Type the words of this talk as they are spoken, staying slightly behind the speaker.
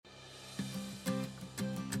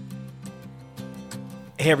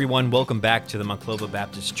Hey everyone, welcome back to the Monclova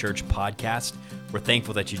Baptist Church podcast. We're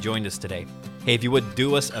thankful that you joined us today. Hey, if you would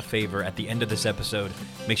do us a favor at the end of this episode,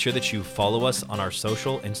 make sure that you follow us on our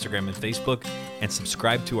social, Instagram and Facebook, and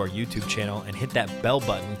subscribe to our YouTube channel and hit that bell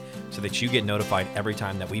button so that you get notified every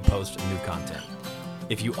time that we post new content.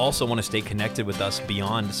 If you also want to stay connected with us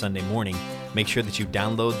beyond Sunday morning, make sure that you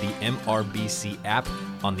download the MRBC app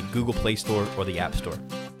on the Google Play Store or the App Store.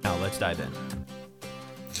 Now let's dive in.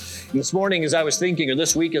 This morning as I was thinking, or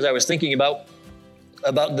this week as I was thinking about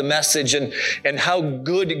the message and how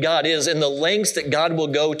good God is and the lengths that God will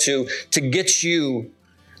go to get you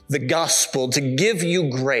the gospel, to give you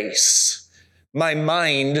grace, my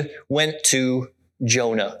mind went to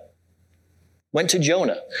Jonah.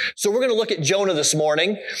 So we're going to look at Jonah this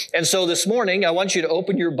morning. And so this morning, I want you to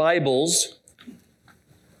open your Bibles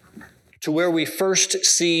to where we first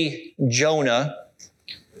see Jonah.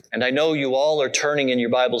 And I know you all are turning in your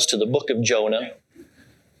Bibles to the book of Jonah,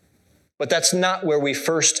 but that's not where we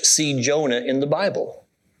first see Jonah in the Bible.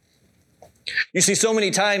 You see, so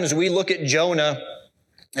many times we look at Jonah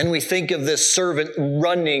and we think of this servant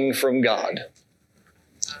running from God.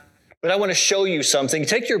 But I want to show you something.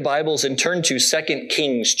 Take your Bibles and turn to 2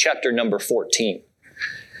 Kings chapter number 14.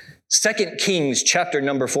 2 Kings chapter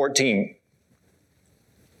number 14.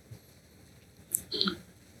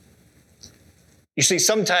 You see,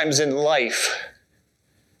 sometimes in life,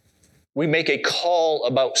 we make a call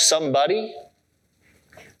about somebody.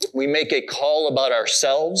 We make a call about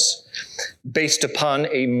ourselves based upon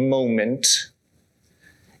a moment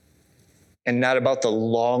and not about the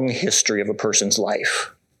long history of a person's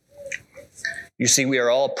life. You see, we are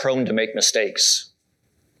all prone to make mistakes.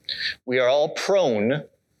 We are all prone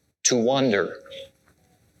to wander.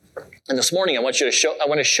 And this morning, I want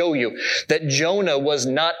to show you that Jonah was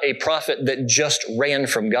not a prophet that just ran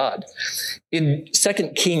from God. In 2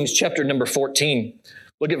 Kings chapter number 14,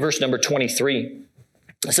 look at verse number 23.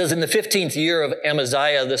 It says, in the 15th year of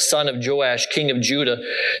Amaziah, the son of Joash, king of Judah,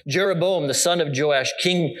 Jeroboam, the son of Joash,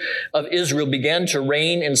 king of Israel, began to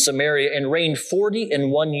reign in Samaria and reigned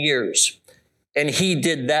 41 years. And he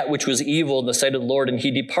did that which was evil in the sight of the Lord, and he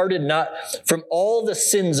departed not from all the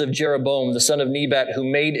sins of Jeroboam, the son of Nebat, who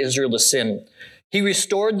made Israel to sin. He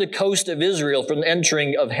restored the coast of Israel from the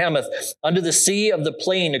entering of Hamath unto the sea of the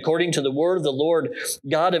plain, according to the word of the Lord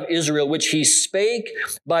God of Israel, which he spake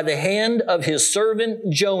by the hand of his servant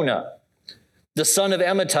Jonah, the son of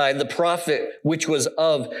Amittai, the prophet, which was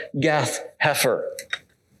of Gath-hepher.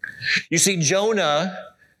 You see, Jonah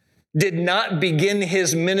did not begin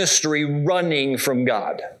his ministry running from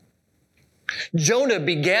God. Jonah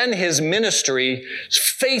began his ministry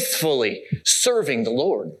faithfully serving the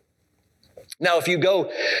Lord. Now, if you go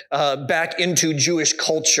back into Jewish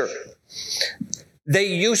culture, they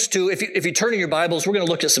used to, if you turn in your Bibles, we're going to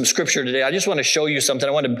look at some scripture today. I just want to show you something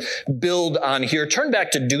I want to build on here. Turn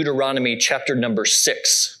back to Deuteronomy chapter number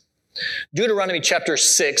 6. Deuteronomy chapter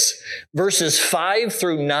 6, verses 5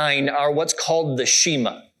 through 9 are what's called the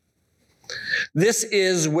Shema. This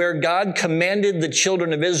is where God commanded the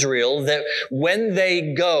children of Israel that when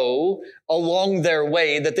they go along their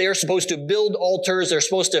way, that they are supposed to build altars. They're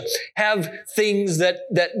supposed to have things that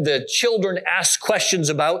the children ask questions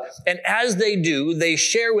about. And as they do, they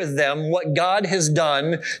share with them what God has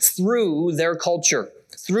done through their culture,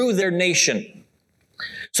 through their nation.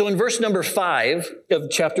 So in verse number 5 of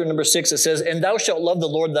chapter number 6, it says, and thou shalt love the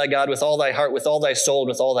Lord thy God with all thy heart, with all thy soul, and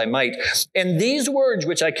with all thy might. And these words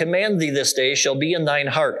which I command thee this day shall be in thine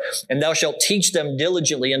heart, and thou shalt teach them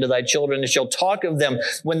diligently unto thy children, and shalt talk of them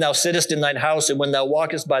when thou sittest in thine house, and when thou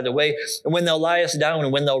walkest by the way, and when thou liest down,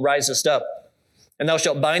 and when thou risest up. And thou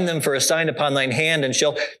shalt bind them for a sign upon thine hand, and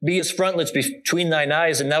shall be as frontlets between thine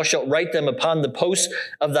eyes, and thou shalt write them upon the posts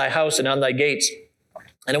of thy house and on thy gates.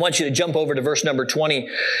 And I want you to jump over to verse number 20.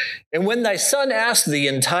 And when thy son ask thee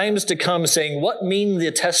in times to come, saying, what mean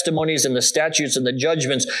the testimonies and the statutes and the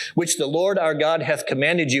judgments which the Lord our God hath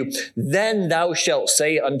commanded you? Then thou shalt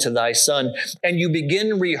say unto thy son, and you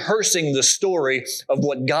begin rehearsing the story of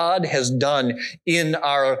what God has done in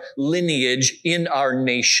our lineage, in our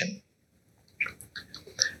nation.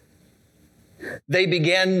 They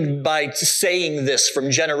began by saying this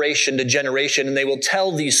from generation to generation, and they will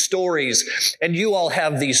tell these stories. And you all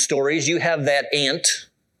have these stories. You have that aunt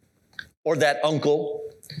or that uncle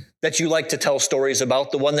that you like to tell stories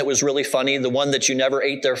about, the one that was really funny, the one that you never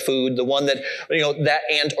ate their food, the one that, that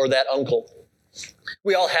aunt or that uncle.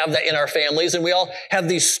 We all have that in our families, and we all have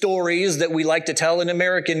these stories that we like to tell. In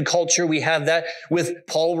American culture, we have that with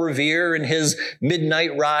Paul Revere and his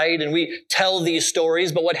midnight ride, and we tell these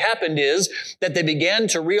stories. But what happened is that they began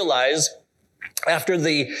to realize after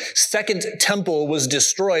the second temple was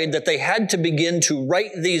destroyed, that they had to begin to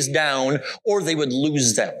write these down or they would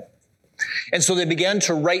lose them. And so they began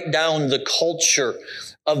to write down the culture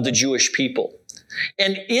of the Jewish people.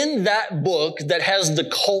 And in that book that has the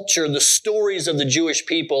culture, the stories of the Jewish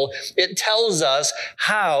people, it tells us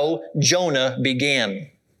how Jonah began.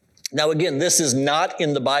 Now again, this is not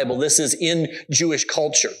in the Bible. This is in Jewish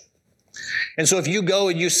culture. And so if you go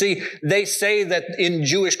and you see, they say that in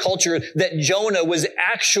Jewish culture that Jonah was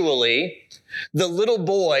actually the little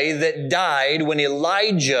boy that died when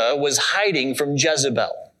Elijah was hiding from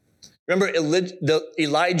Jezebel. Remember,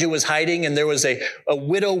 Elijah was hiding and there was a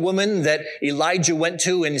widow woman that Elijah went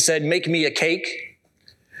to and said, make me a cake.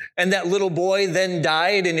 And that little boy then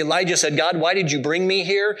died and Elijah said, God, why did you bring me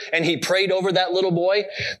here? And he prayed over that little boy.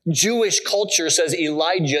 Jewish culture says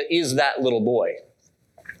Elijah is that little boy.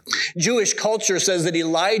 Jewish culture says that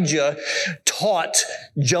Elijah taught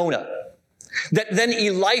Jonah. That then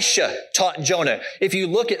Elisha taught Jonah. If you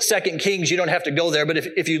look at 2 Kings, you don't have to go there, but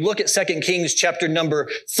if you look at 2 Kings chapter number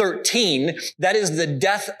 13, that is the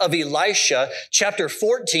death of Elisha. Chapter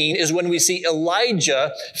 14 is when we see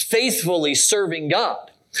Elijah faithfully serving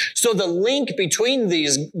God. So the link between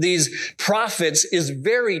these prophets is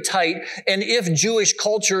very tight. And if Jewish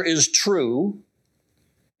culture is true,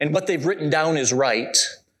 and what they've written down is right,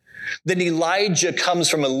 then Elijah comes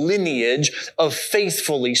from a lineage of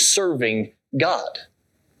faithfully serving God.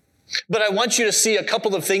 But I want you to see a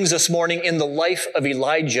couple of things this morning in the life of in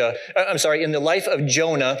the life of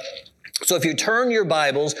Jonah. So if you turn your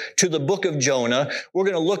Bibles to the book of Jonah, we're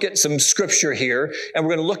going to look at some scripture here, and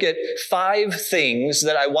we're going to look at 5 things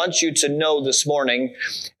that I want you to know this morning,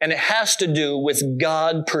 and it has to do with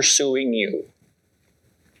God pursuing you.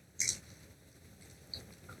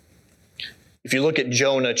 If you look at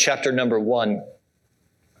Jonah chapter number 1,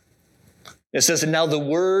 it says, and now the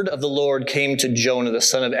word of the Lord came to Jonah, the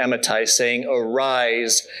son of Amittai, saying,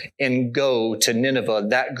 arise and go to Nineveh,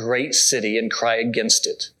 that great city, and cry against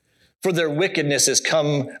it. For their wickedness has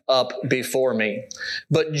come up before me.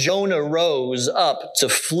 But Jonah rose up to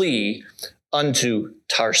flee unto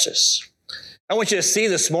Tarsus. I want you to see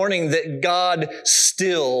this morning that God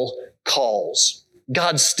still calls.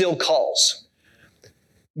 God still calls.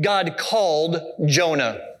 God called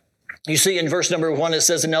Jonah. You see in verse number 1, it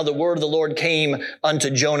says, and now the word of the Lord came unto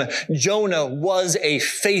Jonah. Jonah was a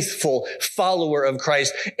faithful follower of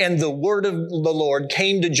Christ. And the word of the Lord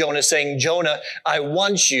came to Jonah saying, Jonah, I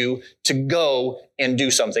want you to go and do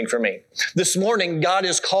something for me. This morning, God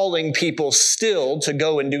is calling people still to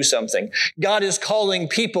go and do something. God is calling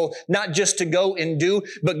people not just to go and do,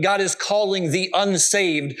 but God is calling the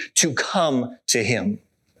unsaved to come to Him.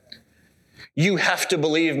 You have to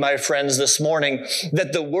believe, my friends, this morning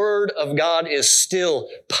that the word of God is still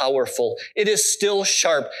powerful. It is still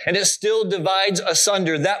sharp, and it still divides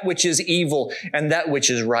asunder that which is evil and that which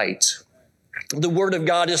is right. The word of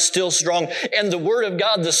God is still strong, and the word of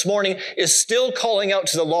God this morning is still calling out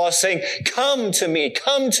to the lost, saying, come to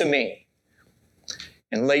me,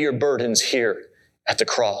 and lay your burdens here at the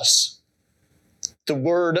cross. The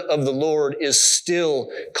word of the Lord is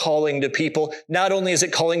still calling to people. Not only is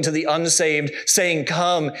it calling to the unsaved, saying,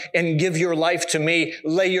 come and give your life to me,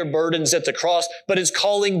 lay your burdens at the cross, but it's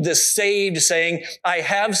calling the saved, saying, I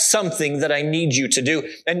have something that I need you to do.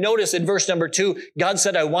 And notice in verse number 2, God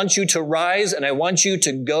said, I want you to rise and I want you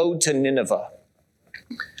to go to Nineveh.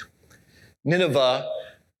 Nineveh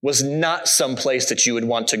was not some place that you would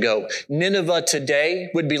want to go. Nineveh today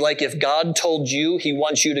would be like if God told you He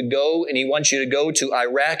wants you to go and He wants you to go to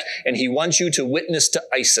Iraq and He wants you to witness to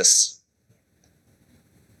ISIS.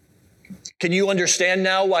 Can you understand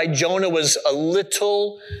now why Jonah was a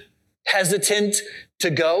little hesitant to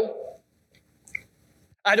go?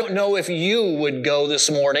 I don't know if you would go this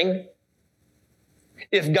morning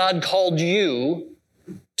if God called you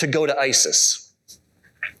to go to ISIS.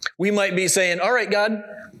 We might be saying, all right, God,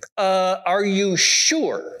 are you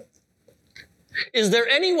sure? Is there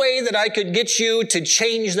any way that I could get you to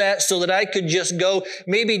change that so that I could just go,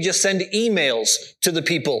 maybe just send emails to the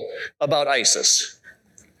people about ISIS?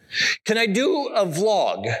 Can I do a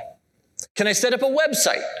vlog? Can I set up a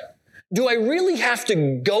website? Do I really have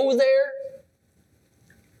to go there?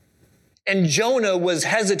 And Jonah was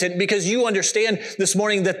hesitant because you understand this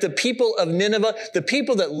morning that the people of Nineveh, the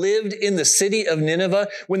people that lived in the city of Nineveh,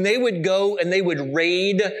 when they would go and they would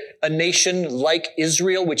raid a nation like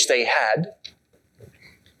Israel, which they had,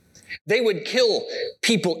 they would kill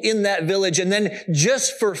people in that village. And then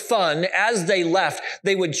just for fun, as they left,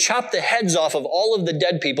 they would chop the heads off of all of the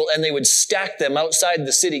dead people and they would stack them outside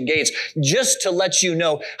the city gates just to let you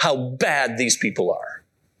know how bad these people are.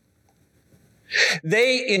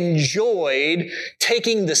 They enjoyed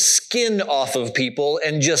taking the skin off of people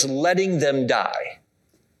and just letting them die.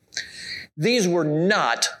 These were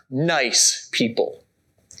not nice people.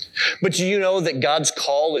 But do you know that God's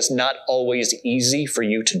call is not always easy for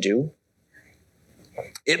you to do?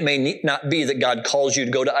 It may not be that God calls you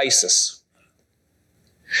to go to ISIS.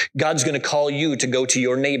 God's going to call you to go to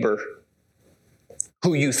your neighbor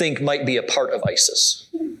who you think might be a part of ISIS,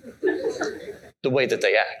 the way that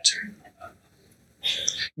they act.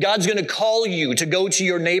 God's going to call you to go to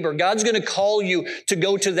your neighbor. God's going to call you to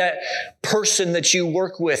go to that person that you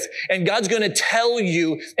work with. And God's going to tell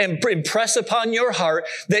you and impress upon your heart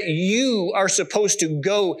that you are supposed to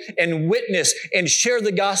go and witness and share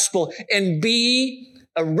the gospel and be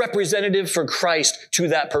a representative for Christ to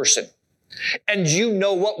that person. And you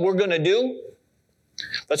know what we're going to do?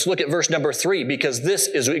 Let's look at verse number 3, because this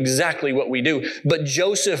is exactly what we do. But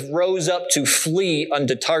Joseph rose up to flee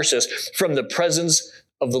unto Tarsus from the presence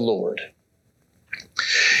of the Lord.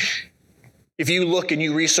 If you look and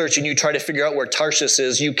you research and you try to figure out where Tarsus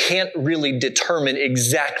is, you can't really determine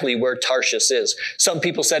exactly where Tarsus is. Some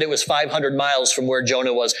people said it was 500 miles from where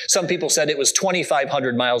Jonah was. Some people said it was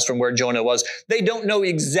 2,500 miles from where Jonah was. They don't know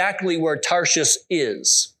exactly where Tarsus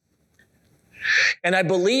is. And I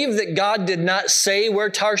believe that God did not say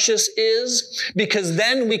where Tarsus is, because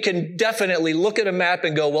then we can definitely look at a map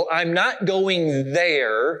and go, well, I'm not going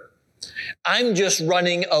there. I'm just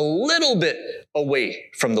running a little bit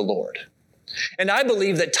away from the Lord. And I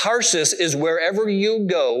believe that Tarsus is wherever you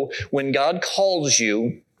go when God calls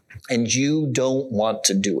you and you don't want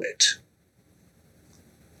to do it.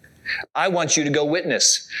 I want you to go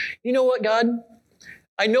witness. You know what, God?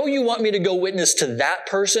 I know you want me to go witness to that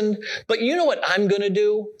person, but you know what I'm going to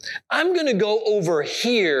do? I'm going to go over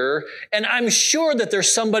here, and I'm sure that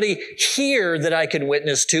there's somebody here that I can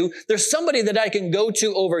witness to. There's somebody that I can go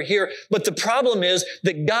to over here. But the problem is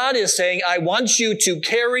that God is saying, I want you to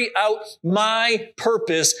carry out my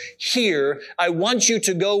purpose here. I want you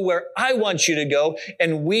to go where I want you to go.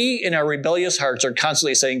 And we in our rebellious hearts are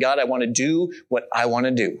constantly saying, God, I want to do what I want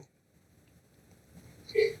to do.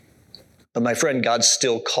 But my friend, God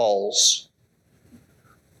still calls.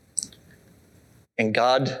 And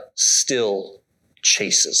God still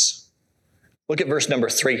chases. Look at verse number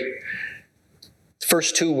 3.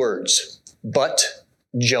 First 2 words, but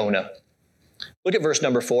Jonah. Look at verse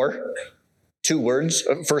number 4. 2 words,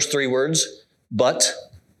 first 3 words, but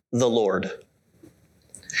the Lord.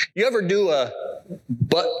 You ever do a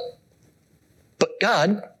but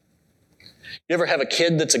God? You ever have a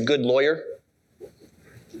kid that's a good lawyer?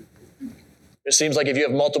 It seems like if you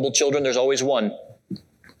have multiple children, there's always one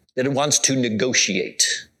that wants to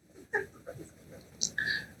negotiate.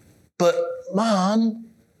 But Mom,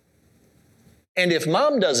 and if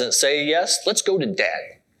Mom doesn't say yes, let's go to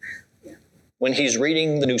Dad when he's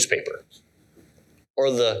reading the newspaper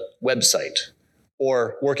or the website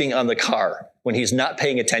or working on the car when he's not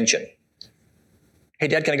paying attention. Hey,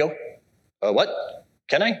 Dad, can I go? What?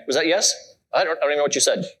 Can I? Was that yes? I don't even know what you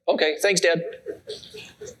said. Okay, thanks, Dad.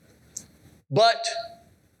 But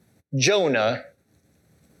Jonah,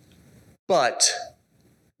 but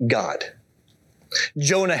God.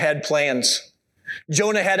 Jonah had plans.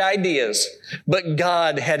 Jonah had ideas, but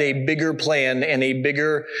God had a bigger plan and a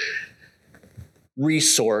bigger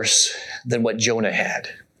resource than what Jonah had.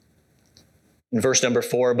 In verse number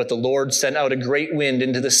 4, but the Lord sent out a great wind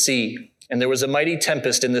into the sea, and there was a mighty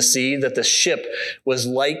tempest in the sea that the ship was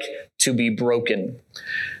like to be broken.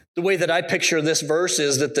 The way that I picture this verse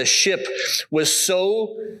is that the ship was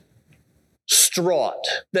so distraught.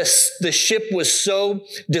 The ship was so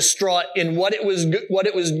distraught in what it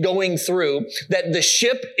was going through that the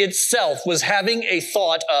ship itself was having a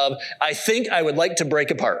thought of, I think I would like to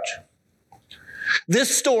break apart.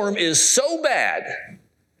 This storm is so bad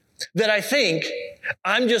that I think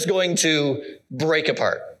I'm just going to break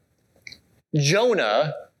apart.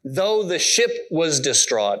 Jonah, though the ship was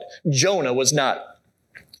distraught, Jonah was not.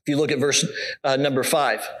 If you look at verse number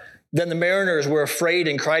 5, then the mariners were afraid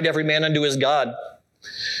and cried every man unto his God.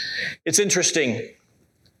 It's interesting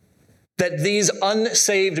that these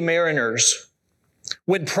unsaved mariners,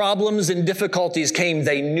 when problems and difficulties came,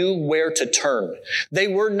 they knew where to turn. They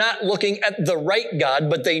were not looking at the right God,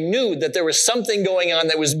 but they knew that there was something going on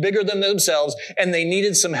that was bigger than themselves, and they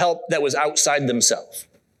needed some help that was outside themselves.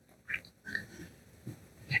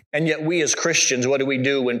 And yet we as Christians, what do we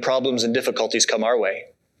do when problems and difficulties come our way?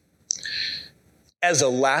 As a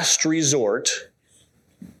last resort,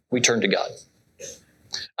 we turn to God.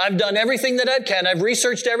 I've done everything that I can. I've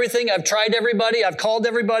researched everything. I've tried everybody. I've called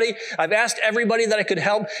everybody. I've asked everybody that I could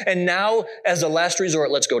help. And now, as a last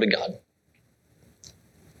resort, let's go to God.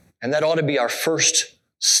 And that ought to be our first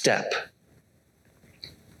step.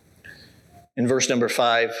 In verse number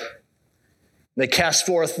 5, they cast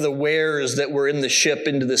forth the wares that were in the ship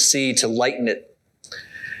into the sea to lighten it.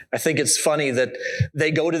 I think it's funny that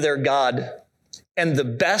they go to their God, and the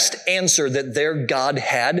best answer that their God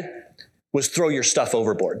had was throw your stuff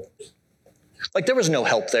overboard. Like there was no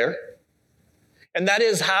help there. And that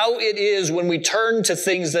is how it is when we turn to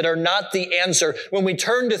things that are not the answer, when we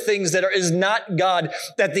turn to things that is not God,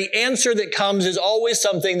 that the answer that comes is always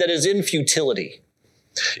something that is in futility.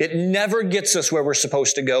 It never gets us where we're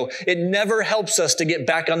supposed to go. It never helps us to get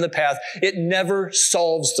back on the path. It never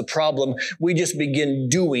solves the problem. We just begin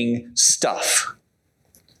doing stuff.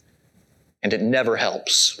 And it never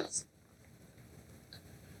helps.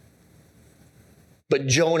 But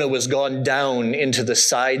Jonah was gone down into the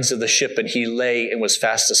sides of the ship, and he lay and was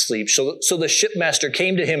fast asleep. So the shipmaster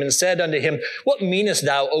came to him and said unto him, What meanest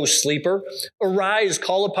thou, O sleeper? Arise,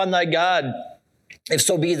 call upon thy God, if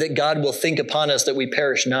so be that God will think upon us that we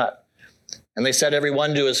perish not. And they said every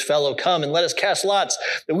one to his fellow, Come and let us cast lots,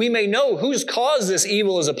 that we may know whose cause this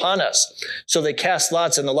evil is upon us. So they cast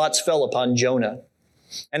lots, and the lots fell upon Jonah.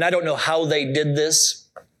 And I don't know how they did this.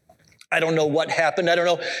 I don't know what happened. I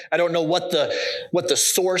don't know what the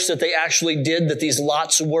source that they actually did that these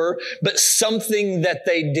lots were, but something that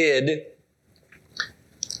they did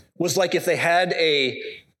was like if they had a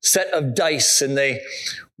set of dice and they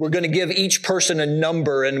were going to give each person a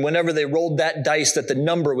number, and whenever they rolled that dice, that the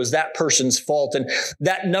number was that person's fault. And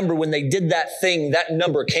that number, when they did that thing, that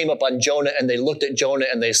number came up on Jonah, and they looked at Jonah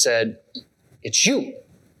and they said, It's you.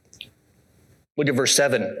 Look at verse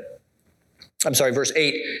 8.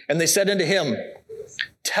 And they said unto him,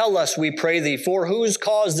 Tell us, we pray thee, for whose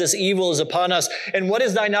cause this evil is upon us? And what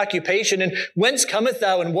is thine occupation? And whence cometh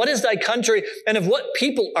thou? And what is thy country? And of what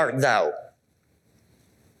people art thou?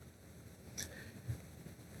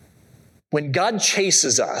 When God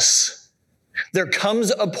chases us, there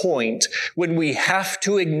comes a point when we have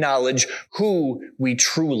to acknowledge who we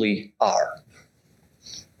truly are.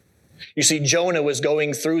 You see, Jonah was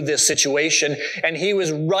going through this situation, and he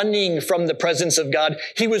was running from the presence of God.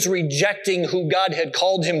 He was rejecting who God had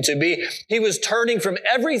called him to be. He was turning from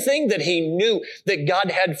everything that he knew that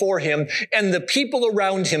God had for him. And the people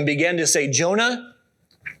around him began to say, Jonah,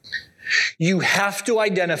 you have to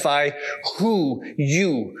identify who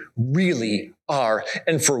you really are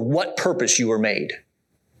and for what purpose you were made.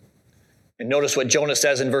 And notice what Jonah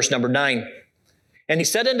says in verse number 9. And he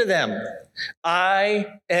said unto them,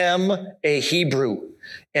 I am a Hebrew,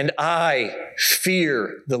 and I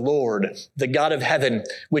fear the Lord, the God of heaven,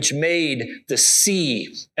 which made the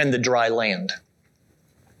sea and the dry land.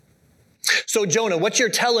 So Jonah, what you're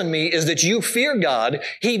telling me is that you fear God,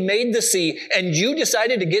 he made the sea, and you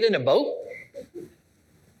decided to get in a boat?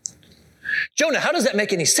 Jonah, how does that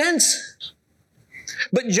make any sense?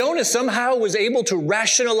 But Jonah somehow was able to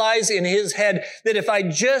rationalize in his head that if I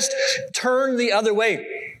just turn the other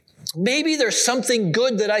way, maybe there's something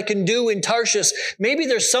good that I can do in Tarshish. Maybe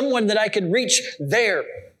there's someone that I can reach there.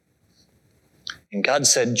 And God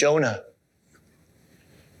said, Jonah,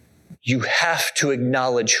 you have to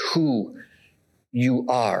acknowledge who you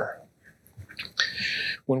are.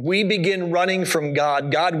 When we begin running from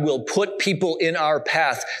God, God will put people in our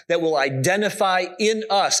path that will identify in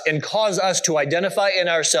us and cause us to identify in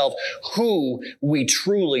ourselves who we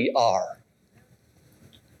truly are.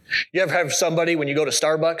 You ever have somebody when you go to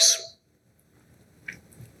Starbucks?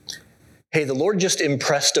 Hey, the Lord just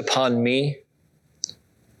impressed upon me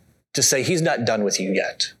to say he's not done with you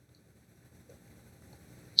yet.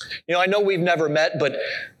 You know, I know we've never met, but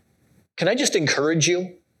can I just encourage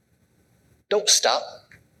you? Don't stop.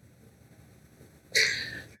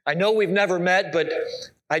 I know we've never met, but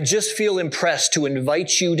I just feel impressed to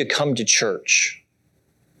invite you to come to church.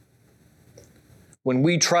 When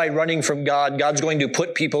we try running from God, God's going to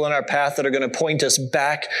put people in our path that are going to point us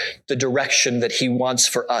back the direction that he wants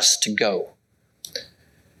for us to go.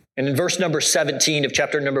 And in verse number 17 of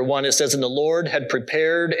chapter number 1, it says, And the Lord had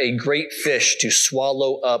prepared a great fish to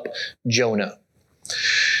swallow up Jonah.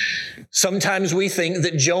 Sometimes we think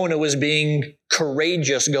that Jonah was being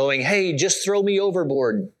courageous, going, hey, just throw me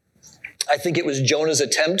overboard. I think it was Jonah's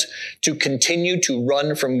attempt to continue to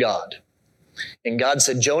run from God. And God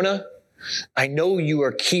said, Jonah, I know you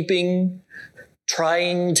are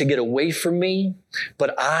trying to get away from me,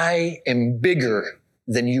 but I am bigger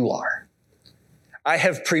than you are. I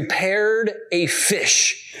have prepared a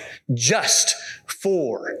fish just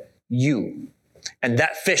for you. And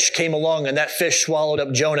that fish came along, and that fish swallowed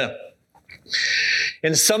up Jonah.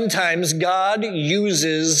 And sometimes God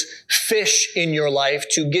uses fish in your life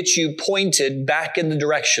to get you pointed back in the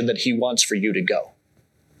direction that he wants for you to go.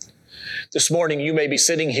 This morning, you may be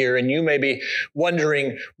sitting here and you may be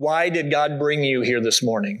wondering, why did God bring you here this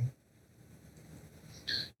morning?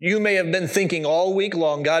 You may have been thinking all week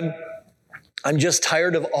long, God, I'm just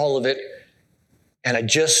tired of all of it, and I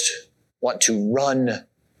just want to run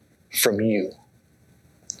from you.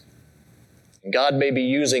 God may be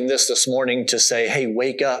using this morning to say, hey,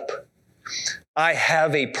 wake up. I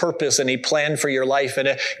have a purpose and a plan for your life and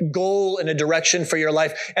a goal and a direction for your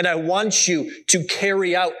life, and I want you to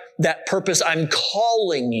carry out that purpose. I'm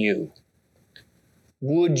calling you.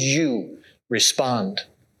 Would you respond?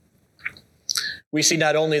 We see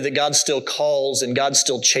not only that God still calls and God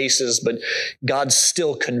still chases, but God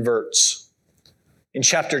still converts. In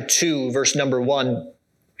chapter 2, verse number 1,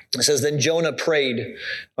 it says, Then Jonah prayed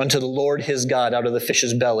unto the Lord his God out of the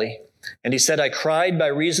fish's belly. And he said, I cried by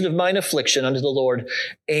reason of mine affliction unto the Lord,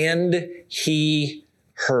 and he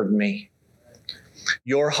heard me.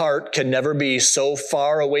 Your heart can never be so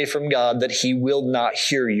far away from God that he will not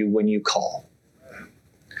hear you when you call.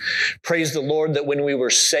 Praise the Lord that when we were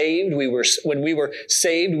saved, we were sinners.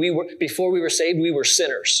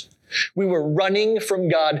 We were running from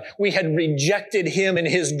God. We had rejected him and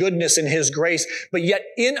his goodness and his grace. But yet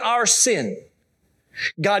in our sin,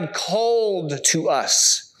 God called to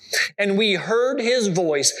us. And we heard his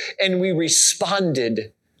voice and we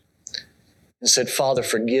responded and said, Father,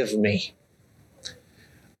 forgive me.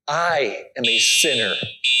 I am a sinner.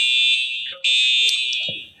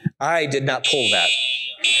 I did not pull that.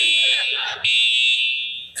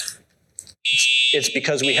 It's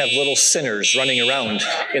because we have little sinners running around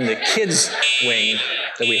in the kids' wing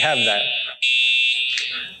that we have that.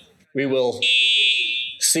 We will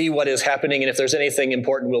see what is happening, and if there's anything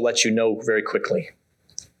important, we'll let you know very quickly.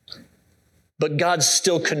 But God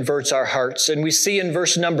still converts our hearts. And we see in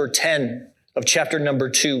verse number 10 of chapter number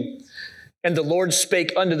 2, And the Lord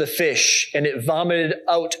spake unto the fish, and it vomited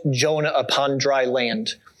out Jonah upon dry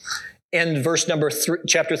land. And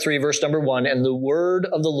chapter 3, verse number 1, And the word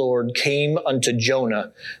of the Lord came unto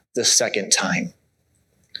Jonah the second time.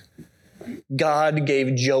 God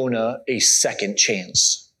gave Jonah a second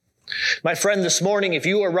chance. My friend, this morning, if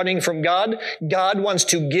you are running from God, God wants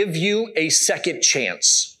to give you a second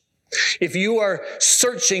chance. If you are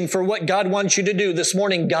searching for what God wants you to do this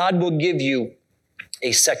morning, God will give you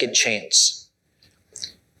a second chance.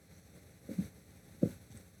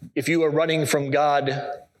 If you are running from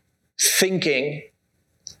God thinking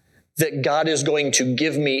that God is going to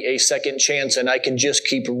give me a second chance and I can just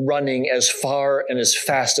keep running as far and as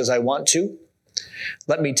fast as I want to,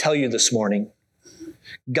 let me tell you this morning,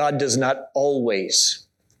 God does not always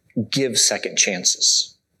give second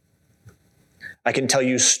chances. I can tell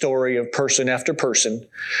you story of person after person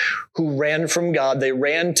who ran from God. They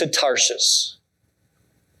ran to Tarsus.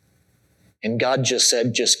 And God just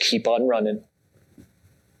said, just keep on running.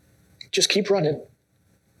 Just keep running.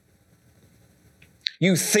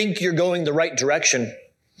 You think you're going the right direction.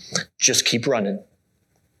 Just keep running.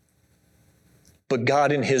 But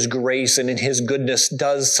God in his grace and in his goodness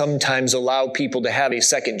does sometimes allow people to have a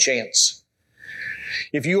second chance.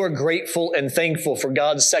 If you are grateful and thankful for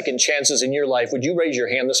God's second chances in your life, would you raise your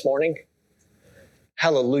hand this morning?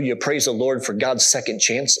 Hallelujah. Praise the Lord for God's second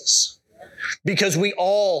chances. Because we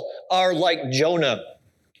all are like Jonah,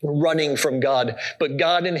 running from God. But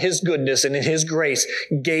God in his goodness and in his grace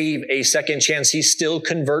gave a second chance. He still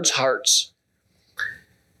converts hearts.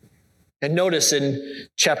 And notice in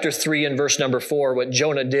chapter 3 and verse number 4 what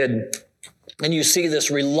Jonah did. And you see this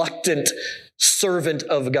reluctant servant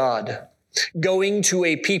of God going to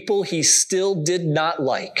a people he still did not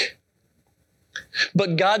like.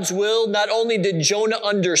 But God's will, not only did Jonah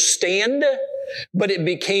understand, but it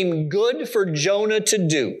became good for Jonah to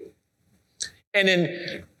do. And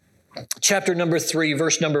in chapter number 3,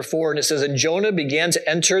 verse number 4, and it says, And Jonah began to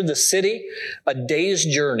enter the city a day's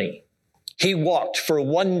journey. He walked for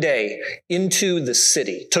 1 day into the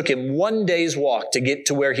city. Took him 1 day's walk to get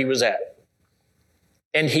to where he was at.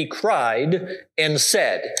 And he cried and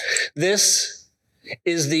said, This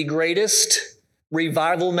is the greatest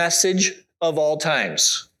revival message of all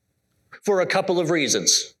times. For a couple of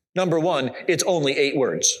reasons. Number one, it's only 8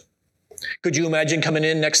 words. Could you imagine coming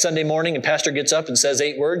in next Sunday morning and pastor gets up and says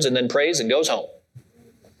 8 words and then prays and goes home?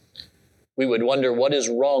 We would wonder what is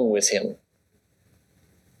wrong with him.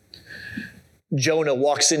 Jonah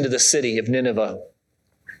walks into the city of Nineveh.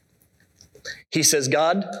 He says,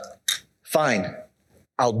 God, fine.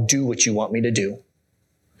 I'll do what you want me to do.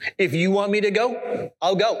 If you want me to go,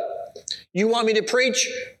 I'll go. You want me to preach?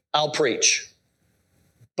 I'll preach.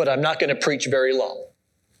 But I'm not going to preach very long.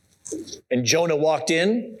 And Jonah walked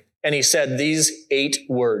in and he said these 8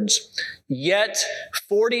 words. Yet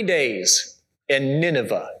 40 days and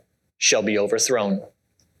Nineveh shall be overthrown.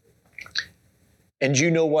 And you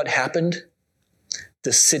know what happened?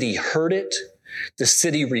 The city heard it. The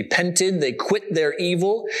city repented. They quit their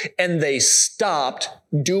evil and they stopped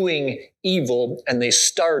doing evil and they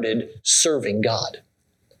started serving God.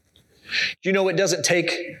 You know, it doesn't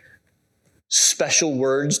take special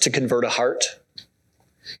words to convert a heart.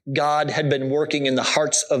 God had been working in the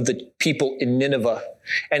hearts of the people in Nineveh,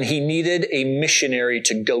 and he needed a missionary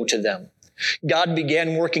to go to them. God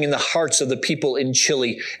began working in the hearts of the people in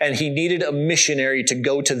Chile, and he needed a missionary to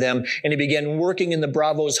go to them. And he began working in the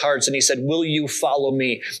Bravos' hearts, and he said, will you follow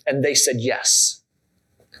me? And they said, yes.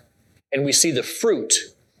 And we see the fruit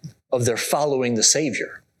of their following the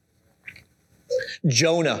Savior.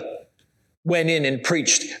 Jonah went in and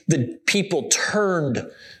preached. The people turned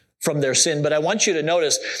from their sin. But I want you to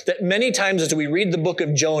notice that many times as we read the book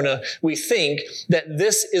of Jonah, we think that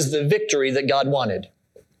this is the victory that God wanted.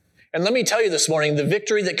 And let me tell you this morning, the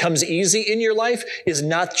victory that comes easy in your life is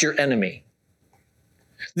not your enemy.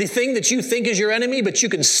 The thing that you think is your enemy, but you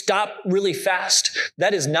can stop really fast,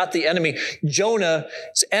 that is not the enemy.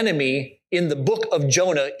 Jonah's enemy in the book of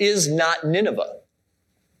Jonah is not Nineveh.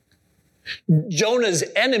 Jonah's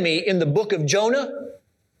enemy in the book of Jonah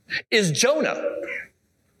is Jonah.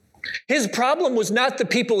 His problem was not the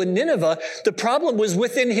people in Nineveh. The problem was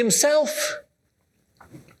within himself.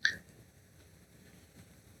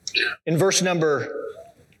 In verse number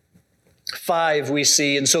 5, we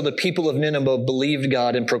see, and so the people of Nineveh believed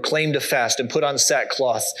God and proclaimed a fast and put on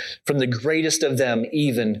sackcloth from the greatest of them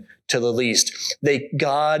even to the least.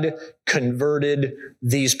 God converted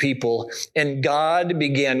these people, and God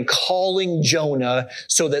began calling Jonah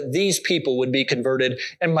so that these people would be converted.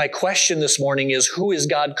 And my question this morning is, who is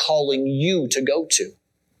God calling you to go to?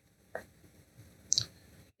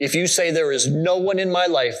 If you say there is no one in my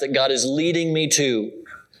life that God is leading me to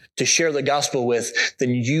share the gospel with,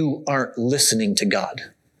 then you aren't listening to God.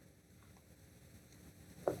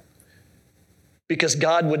 Because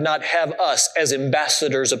God would not have us as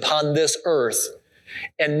ambassadors upon this earth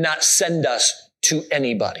and not send us to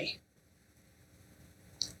anybody.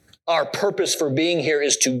 Our purpose for being here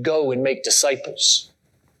is to go and make disciples.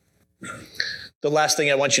 The last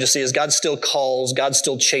thing I want you to see is God still calls, God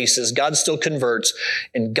still chases, God still converts,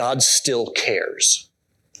 and God still cares.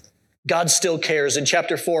 God still cares. In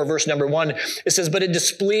chapter 4, verse number 1, it says, but it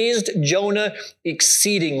displeased Jonah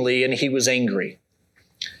exceedingly, and he was angry.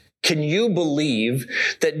 Can you believe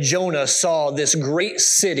that Jonah saw this great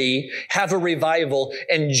city have a revival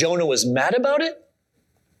and Jonah was mad about it?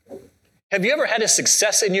 Have you ever had a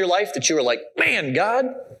success in your life that you were like, man, God,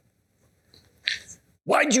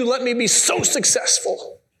 why'd you let me be so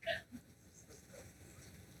successful?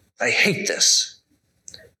 I hate this.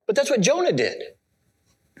 But that's what Jonah did.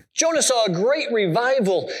 Jonah saw a great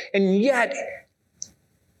revival, and yet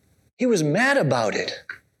he was mad about it.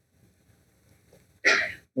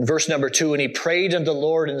 In verse number 2, and he prayed unto the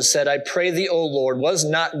Lord and said, I pray thee, O Lord, was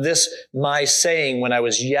not this my saying when I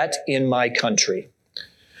was yet in my country?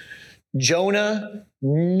 Jonah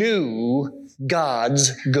knew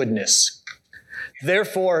God's goodness.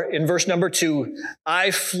 Therefore, in verse number 2,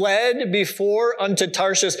 I fled before unto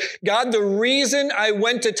Tarshish. God, the reason I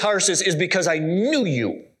went to Tarshish is because I knew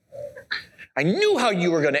you. I knew how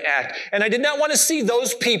you were going to act, and I did not want to see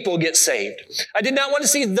those people get saved. I did not want to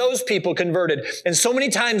see those people converted. And so many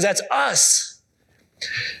times that's us.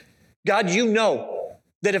 God, you know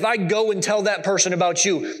that if I go and tell that person about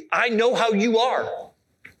you, I know how you are.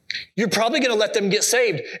 You're probably going to let them get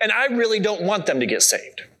saved, and I really don't want them to get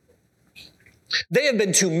saved. They have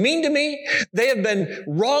been too mean to me. They have been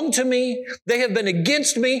wrong to me. They have been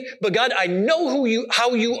against me. But God, I know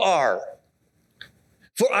how you are.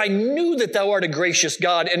 For I knew that thou art a gracious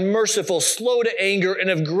God and merciful, slow to anger and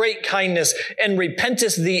of great kindness, and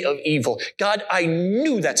repentest thee of evil. God, I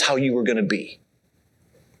knew that's how you were going to be.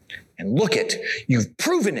 And look it, you've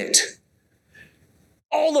proven it.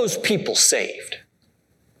 All those people saved.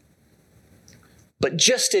 But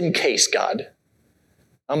just in case, God,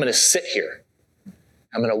 I'm going to sit here.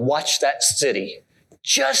 I'm going to watch that city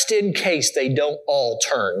just in case they don't all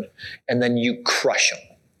turn, and then you crush them.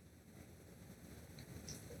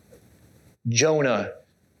 Jonah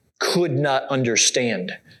could not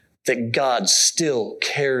understand that God still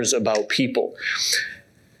cares about people.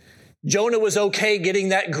 Jonah was okay getting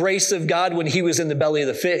that grace of God when he was in the belly of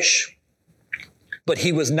the fish, but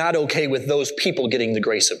he was not okay with those people getting the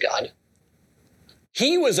grace of God.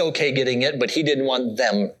 He was okay getting it, but he didn't want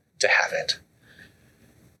them to have it.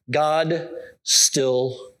 God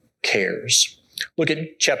still cares. Look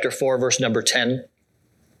at chapter 4, verse number 10.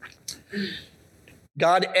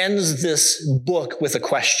 God ends this book with a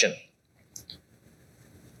question.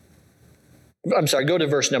 Go to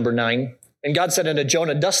verse number 9. And God said unto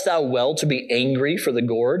Jonah, dost thou well to be angry for the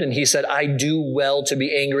gourd? And he said, I do well to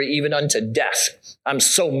be angry even unto death. I'm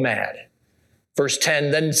so mad. Verse 10,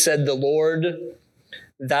 then said the Lord,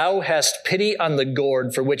 thou hast pity on the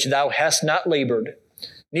gourd for which thou hast not labored,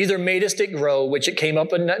 neither madest it grow, which it came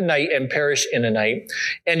up in a night and perished in a night.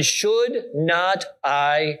 And should not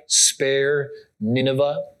I spare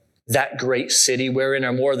Nineveh, that great city wherein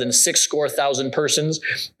are more than 60,000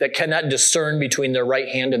 persons that cannot discern between their right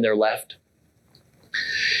hand and their left?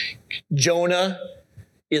 Jonah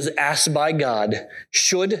is asked by God,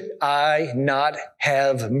 should I not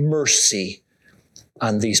have mercy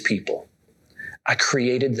on these people? I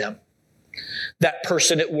created them. That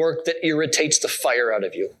person at work that irritates the fire out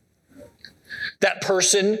of you. That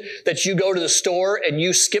person that you go to the store and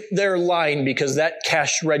you skip their line because that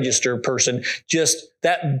cash register person,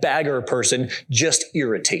 that bagger person just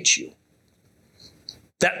irritates you.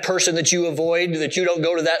 That person that you avoid, that you don't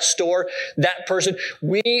go to that store, that person,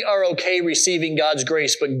 we are okay receiving God's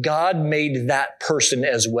grace, but God made that person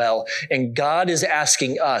as well. And God is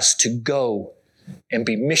asking us to go and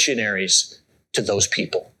be missionaries to those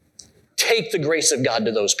people. Take the grace of God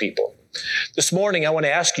to those people. This morning, I want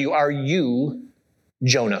to ask you, are you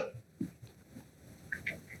Jonah?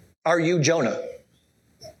 Are you Jonah?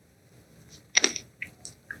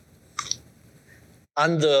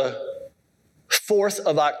 On the 4th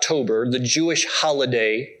of October, the Jewish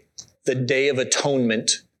holiday, the Day of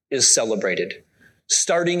Atonement, is celebrated,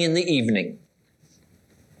 starting in the evening.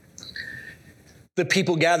 The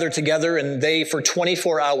people gather together and for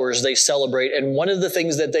 24 hours, they celebrate. And one of the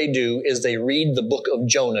things that they do is they read the book of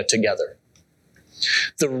Jonah together.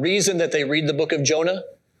 The reason that they read the book of Jonah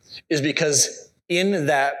is because in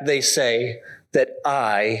that they say that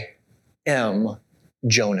I am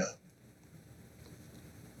Jonah.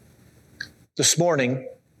 This morning,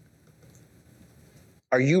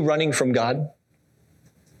 are you running from God?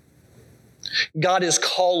 God is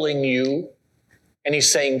calling you and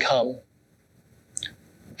he's saying, come,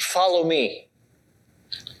 follow me.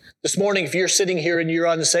 This morning, if you're sitting here and you're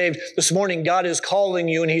unsaved, this morning God is calling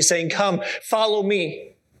you and he's saying, come, follow me.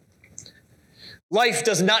 Life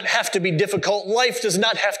does not have to be difficult. Life does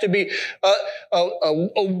not have to be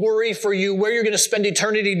a worry for you. Where you're going to spend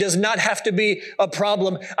eternity does not have to be a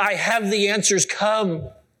problem. I have the answers. Come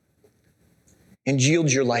and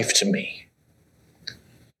yield your life to me.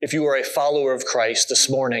 If you are a follower of Christ this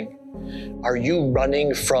morning, are you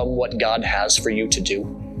running from what God has for you to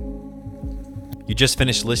do? You just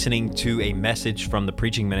finished listening to a message from the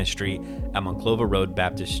preaching ministry at Monclova Road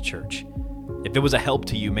Baptist Church. If it was a help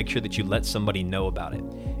to you, make sure that you let somebody know about it.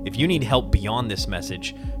 If you need help beyond this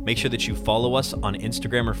message, make sure that you follow us on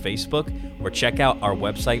Instagram or Facebook, or check out our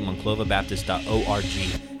website,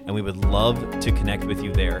 monclovabaptist.org, and we would love to connect with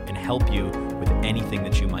you there and help you with anything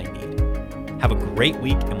that you might need. Have a great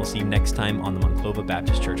week, and we'll see you next time on the Monclova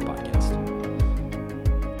Baptist Church podcast.